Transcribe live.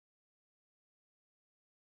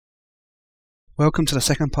Welcome to the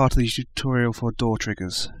second part of the tutorial for door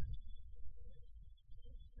triggers.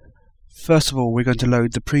 First of all, we're going to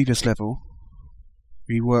load the previous level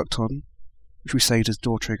we worked on, which we saved as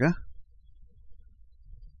door trigger.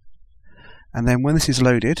 And then when this is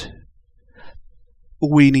loaded,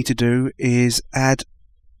 all we need to do is add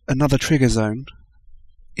another trigger zone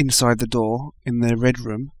inside the door in the red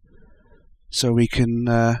room, so we can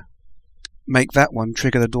make that one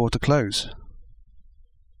trigger the door to close.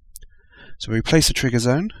 So we replace the trigger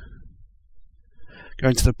zone, go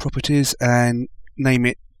into the properties and name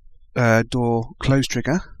it door close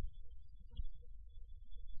trigger.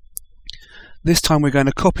 This time we're going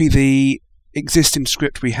to copy the existing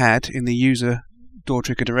script we had in the user door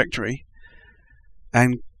trigger directory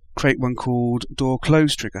and create one called door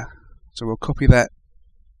close trigger. So we'll copy that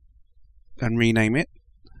and rename it.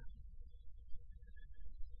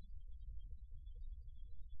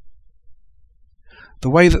 The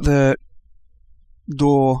way that the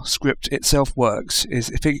door script itself works is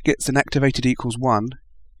if it gets an activated equals 1,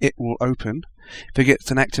 it will open. If it gets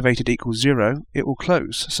an activated equals 0, it will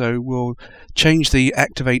close. So we'll change the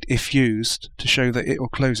activate if used to show that it will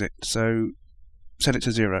close it. So set it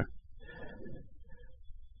to 0.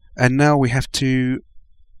 And now we have to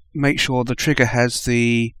make sure the trigger has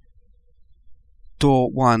the door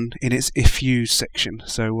 1 in its if used section.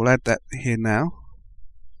 So we'll add that here now.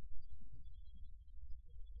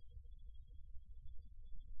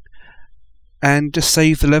 And just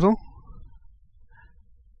save the level.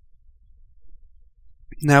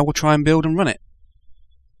 Now we'll try and build and run it.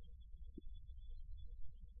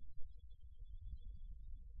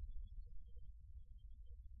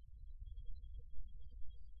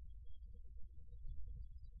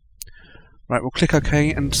 Right, we'll click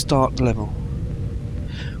OK and start the level.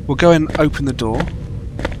 We'll go and open the door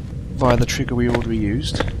via the trigger we already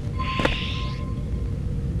used.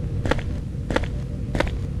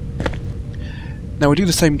 Now we'll do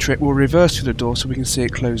the same trick, we'll reverse through the door so we can see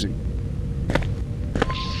it closing.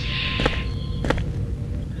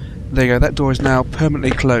 There you go, that door is now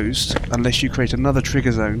permanently closed unless you create another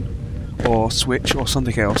trigger zone or switch or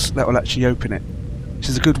something else that will actually open it. Which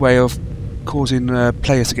is a good way of causing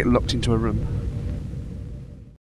players to get locked into a room.